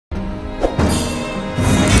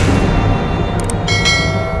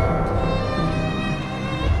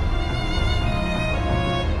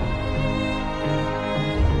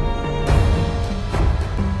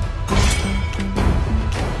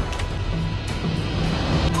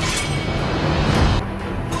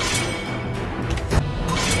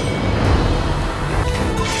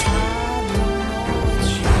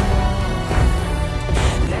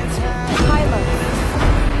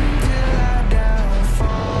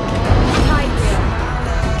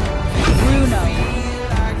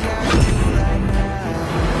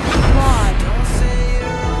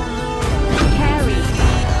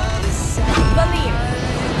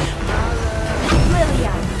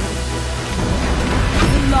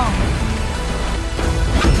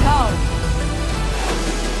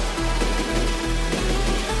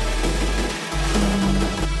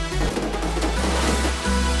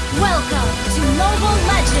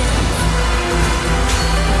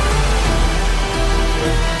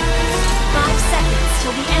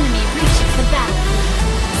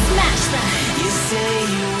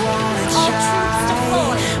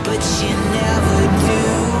you never do.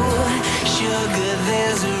 Sugar,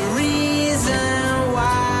 there's a reason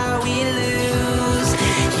why we lose.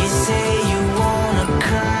 You say you wanna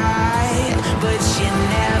cry, but you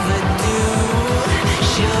never do.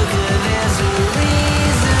 Sugar, there's a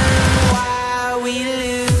reason why we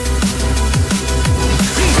lose.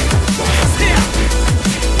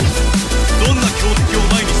 どんな強敵を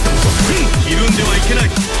前にしてもひるんではいけない。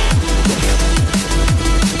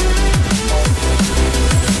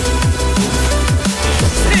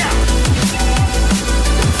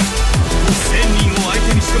1000人を相手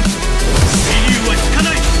にしても理由は引かな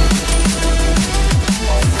い。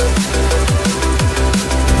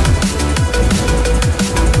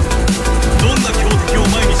どんな強敵を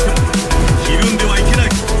前にしてもひるんではいけない。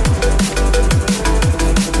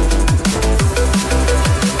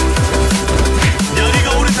槍が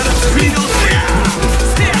折れたら作り直せ。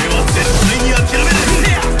俺は絶対に諦めない。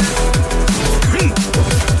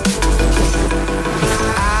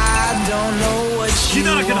好き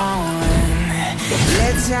だらけだ。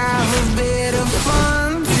Let's have a bit of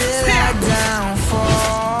fun till I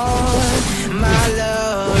downfall. My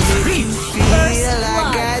love, if you feel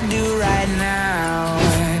like I do right now,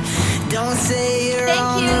 don't say you're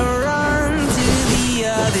on the run to the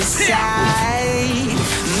other side.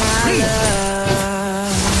 My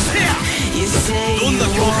love, you say you wanna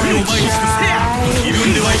try, you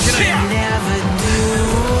never do.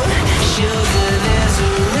 Sugar, there's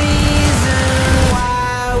a reason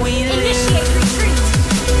why we lose.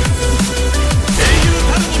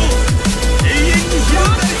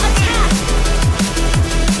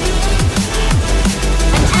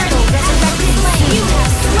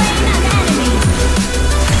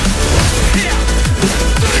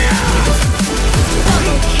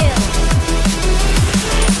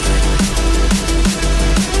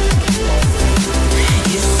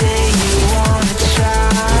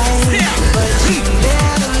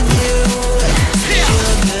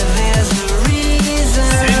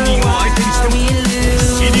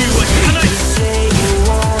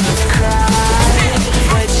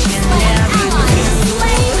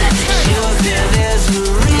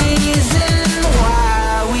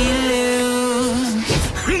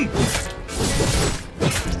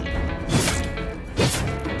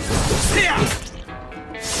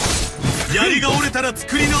槍が折れたら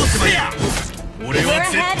作り直せばいい。俺は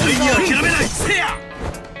絶対に諦めない。好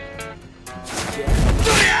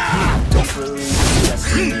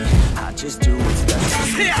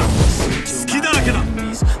きだらけだ。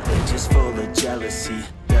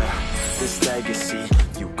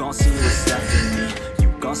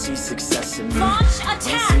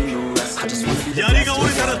槍が折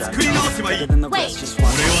れたら作り直せばいい。俺は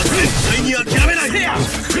絶対に諦めない。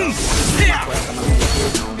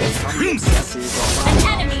An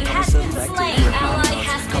enemy has been slain. Ally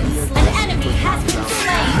has been slain. An enemy has been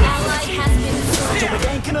slain. Ally has been slain.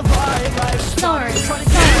 Sorry. Sorry.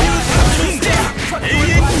 永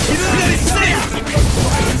遠にひるんだりしない。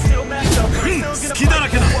好きだら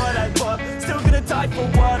けだ。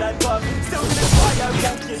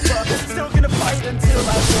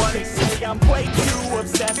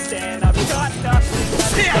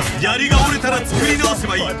槍が折れたら作り直せ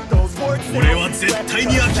ばいい。俺は絶対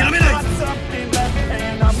に諦めない。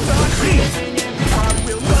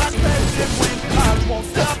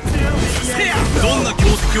どんな強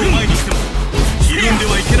敵を前にしてもひるんで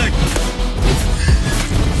はいけない。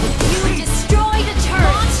You destroyed a turret.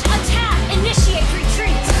 Launch attack. Initiate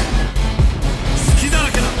retreat. 好きだら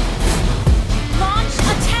けだ。Launch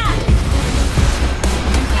attack.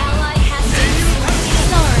 Ally has been slain.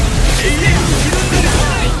 Sorry. 永遠にひるんだりし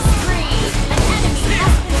ない。 Spree. An enemy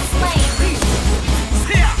has been slain.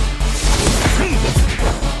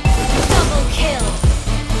 Double kill.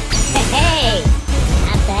 Hey,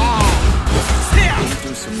 not bad.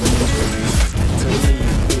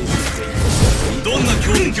 どんな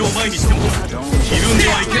強敵を前にしてもひるんで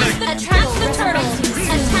はいけない。 Attack the turtle.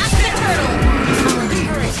 Attack the turtle. Our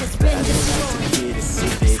turret has been destroyed.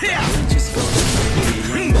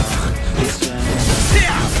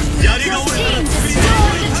 槍が折れたら作り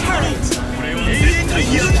直せばいい。俺は絶対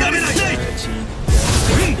に諦めない。好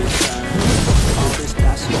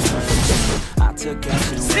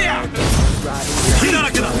きだら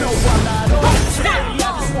けだ。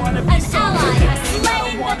 An ally has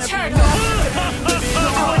slain the turtle.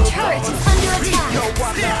 Our turret is under attack.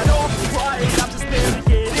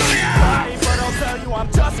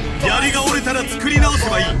 槍が折れたら作り直せ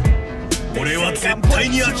ばいい。俺は絶対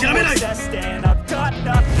に諦めない。 Launch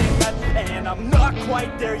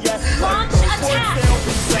attack.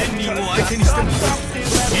 1000人を相手にしても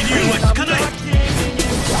理由は引かない。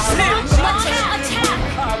 Launch attack.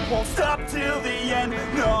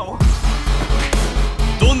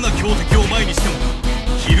 強敵を前にしても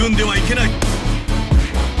ひるんではいけない。英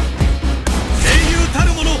雄た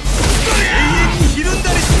るもの、永遠にひるん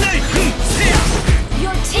だりしない。せや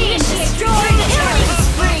Your team destroyed the turret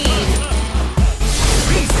spree.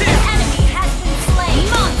 An enemy has been slain.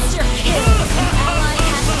 Monster kill. An ally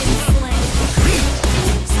has been slain.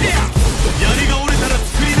 せや槍が折れたら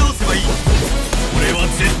作り直せばいい。俺は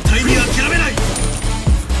絶対に諦めない。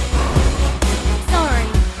 Sorry.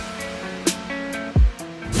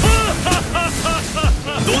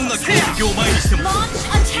 どんな強敵を前にしても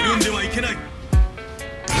Launch ひるん attack. ではいけない。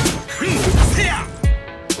せや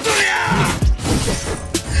どりゃ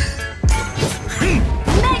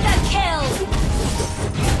Mega kill.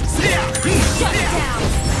 せや Shut down.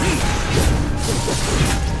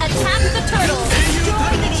 Attack the turtle.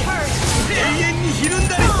 Destroy the turret. 永遠にひるん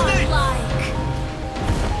だりしない。 Godlike.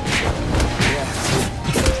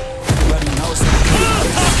 Everybody knows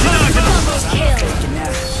Double kill. faking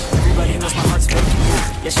now. Everybody knows my heart's faking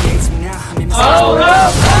now. Yeah, she hates me now. I'm in the I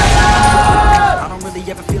don't really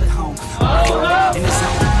ever feel at home. In the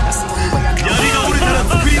zone, that's the only way I know. 槍が折れたら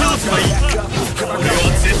作り直せばいい。俺は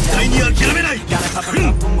絶対に諦めない。 Gotta cover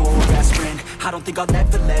up one more aspirin. I don't think I'll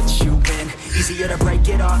ever let you in. Easier to break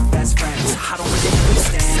it off best friends. I don't really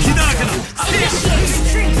understand. 好きだらけだ。 Initiate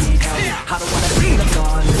retreat. I don't wanna be the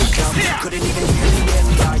on the show. Couldn't even hear me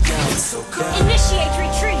if I yelled. So good. Initiate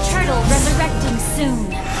retreat. Turtle resurrecting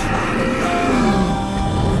soon.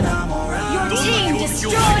 Your どんな team 強敵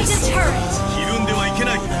を前 destroyed に the しても turret. ひるんではいけ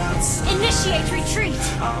ない。 Initiate retreat. 英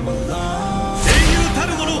雄た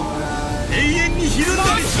るもの、永遠にひるんだり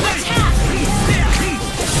Launch しない。 attack. せや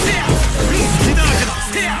せや好きだらけだ。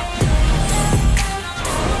せや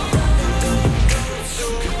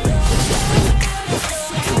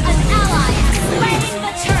An ally has slain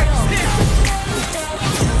the turtle.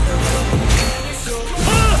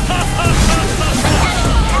 An enemy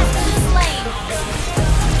has been slain.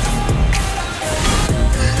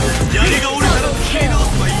 槍が折れたら作り直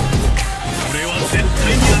せばいい。俺は絶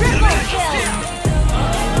対に諦め Triple ない。 kill.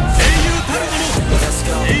 英雄たるもの、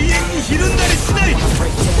永遠にひるんだりしない。好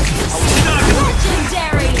きだらけだ。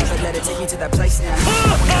 Legendary. Never let it take me to that place now. I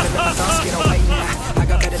will never let my thoughts get away now. I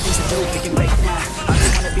got better things to do, we can wait now. I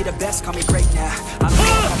just wanna be the best, call me great now. I don't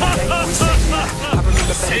know how my day will be safe now. I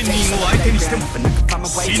remember better 1000 days 人を相手にしても but I can find my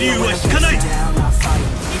way 死 to 竜 the は way 引かない。 down. I fight,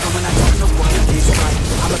 even when I don't know what is right.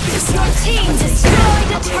 I'm a big Your side. team destroyed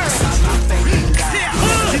the turret. My fate.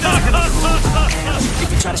 好きだらけだ。 If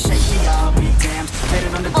you try to shake me, I'll be damned. Let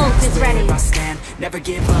it on the Ult ground, is where ready. I stand. Never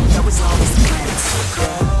give up, that was always the plan. It's so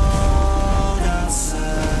cold outside.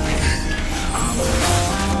 I'm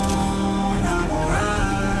alone, I'm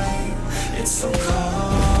alright. It's so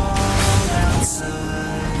cold outside.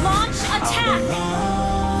 Launch attack.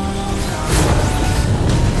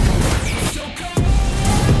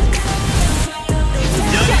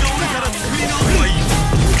 槍が折れたら作り直せばいい。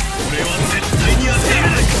俺は絶対に諦め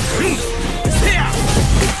ない。せや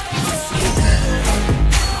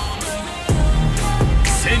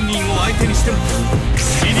1000人を相手にしても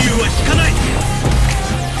死竜は引かない。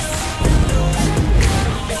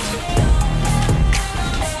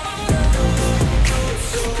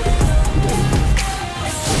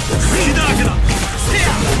好きだらけだ。せや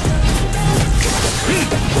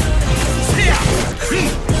せや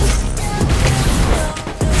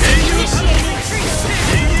Initiate retreat.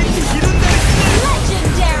 永遠にひるんだりしない。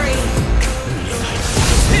 Legendary.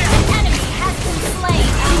 An enemy has been slain.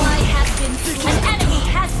 Ally has been. An enemy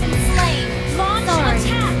has been slain. Launch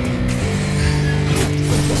attack.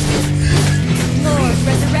 Lord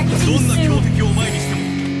ど resurrecting んな強 soon. 敵を前にしても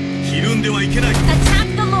ひるんではいけない。 Attack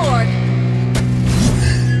the Lord.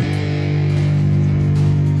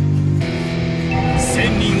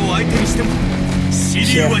 1000人を相手にしても死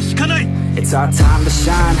竜は引かない。 It's our time to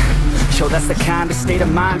shine. Yo, that's the kind of state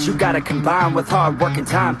of mind you gotta combine with hard work and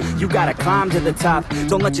time. You gotta climb to the top.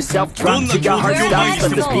 Don't let yourself drop till your heart stops.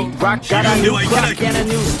 Let this beat rock. Got a new clock and a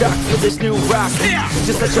new stock for this new rock.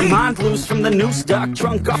 Just let your mind loose from the new stock.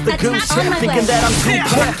 Drunk off the goose shit, thinking that I'm too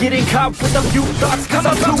quick. Getting caught with a few thoughts, cause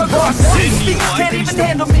I'm too lost. These can't even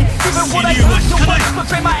handle me. Even when I talk too much,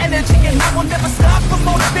 betray my energy. And I will never stop. I'm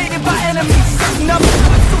motivated by enemies. Setting up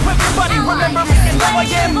so everybody remember me and how I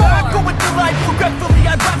am. Not going through life regretfully.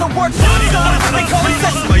 I'd rather work hard. They call me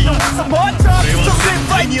some more time to live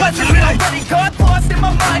right, but I'm already got lost in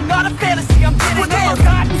my mind. Not a fantasy, I'm getting there.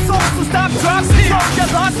 Forgotten souls who stop, drop, slow. You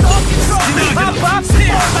lost all control. I'm Bob,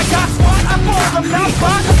 all I got squad. I'm bold, I'm not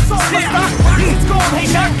bought. I'm sold, my stock market's gold.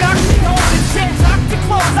 Hey, knock, knock, she owns and shit. Lock to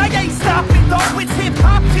close, I ain't stopping though. It's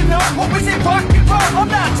hip-hop, you know. Or is it rock and roll?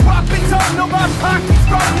 I'm not dropping, don't know my pocket's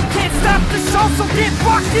wrong. You can't stop the show. also get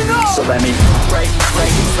rockin' up. So let me break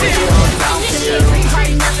it all down for you.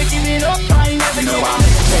 I ain't never giving up, I ain't never giving up.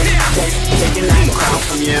 Taking that crown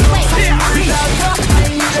from you.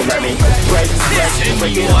 So let me break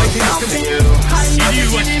it all down for you.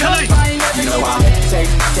 You know I'm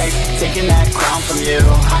taking that crown from you.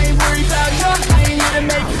 I ain't worried about you, I ain't here to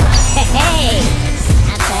make it. Hey,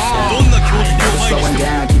 not bad. どんな強敵を前にしても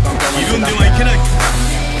緩んではいけない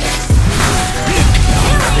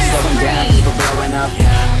Slowing down, keep it blowing up.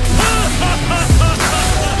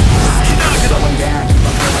 Slowing down, keep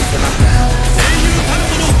on going till I'm down.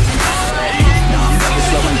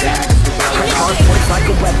 Slowing down, keep it blowing up. Hard points like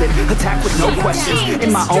a weapon, attack with no questions.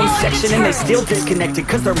 In my own section and they still disconnected,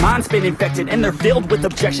 cause their mind's been infected and they're filled with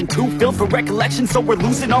objection. Too filled for recollection, so we're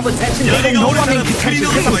losing all attention. They don't know I'm in contention,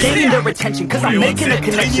 cause I'm gaining their attention, cause I'm making a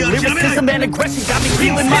connection. Lyricism and aggression got me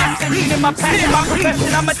feeling my ascension and my passion, my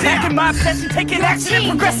profession. I'm attacking my obsession, taking action and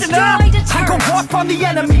progressing up. I go off on the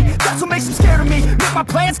enemy, that's what makes them scared of me. Make my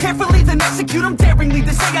plans carefully, then execute them daringly.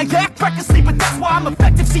 They say I act recklessly, but that's why I'm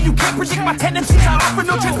effective. See, you can't predict my tendencies, I offer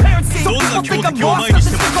no transparency. So people think I'm lost, I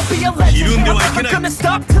just think I'll be a legend. I'm never gonna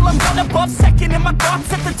stop till I'm one above second. And my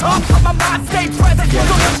thoughts at the top, but my mind stay present. Don't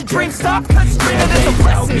let your dreams stop, cause dreaming is a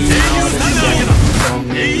blessing.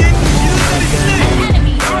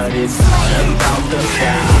 Enemy But it's not about the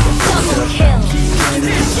double kill.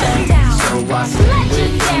 Shut down. So I stay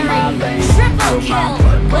within my lane. Triple kill.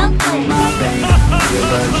 Well played. Feel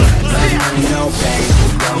adrenaline, no pain.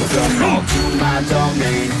 Welcome all to my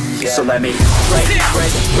domain. So let me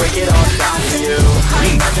break it all down for you. I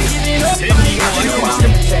ain't never giving up. You know I'm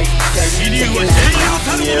taking that crown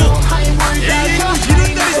from you. I ain't worried about you.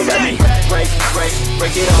 So let me break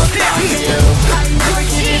it all down for you. I ain't never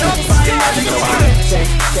giving up. You know I'm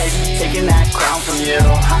taking that crown from you.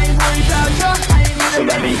 I ain't worried about you. So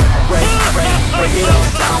let me break it all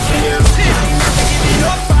down for you. I ain't never giving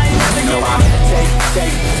up. You know I'm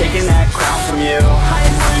taking that crown from you. I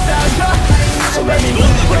ain't worried about you. So let me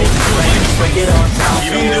break it all down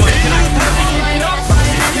for you.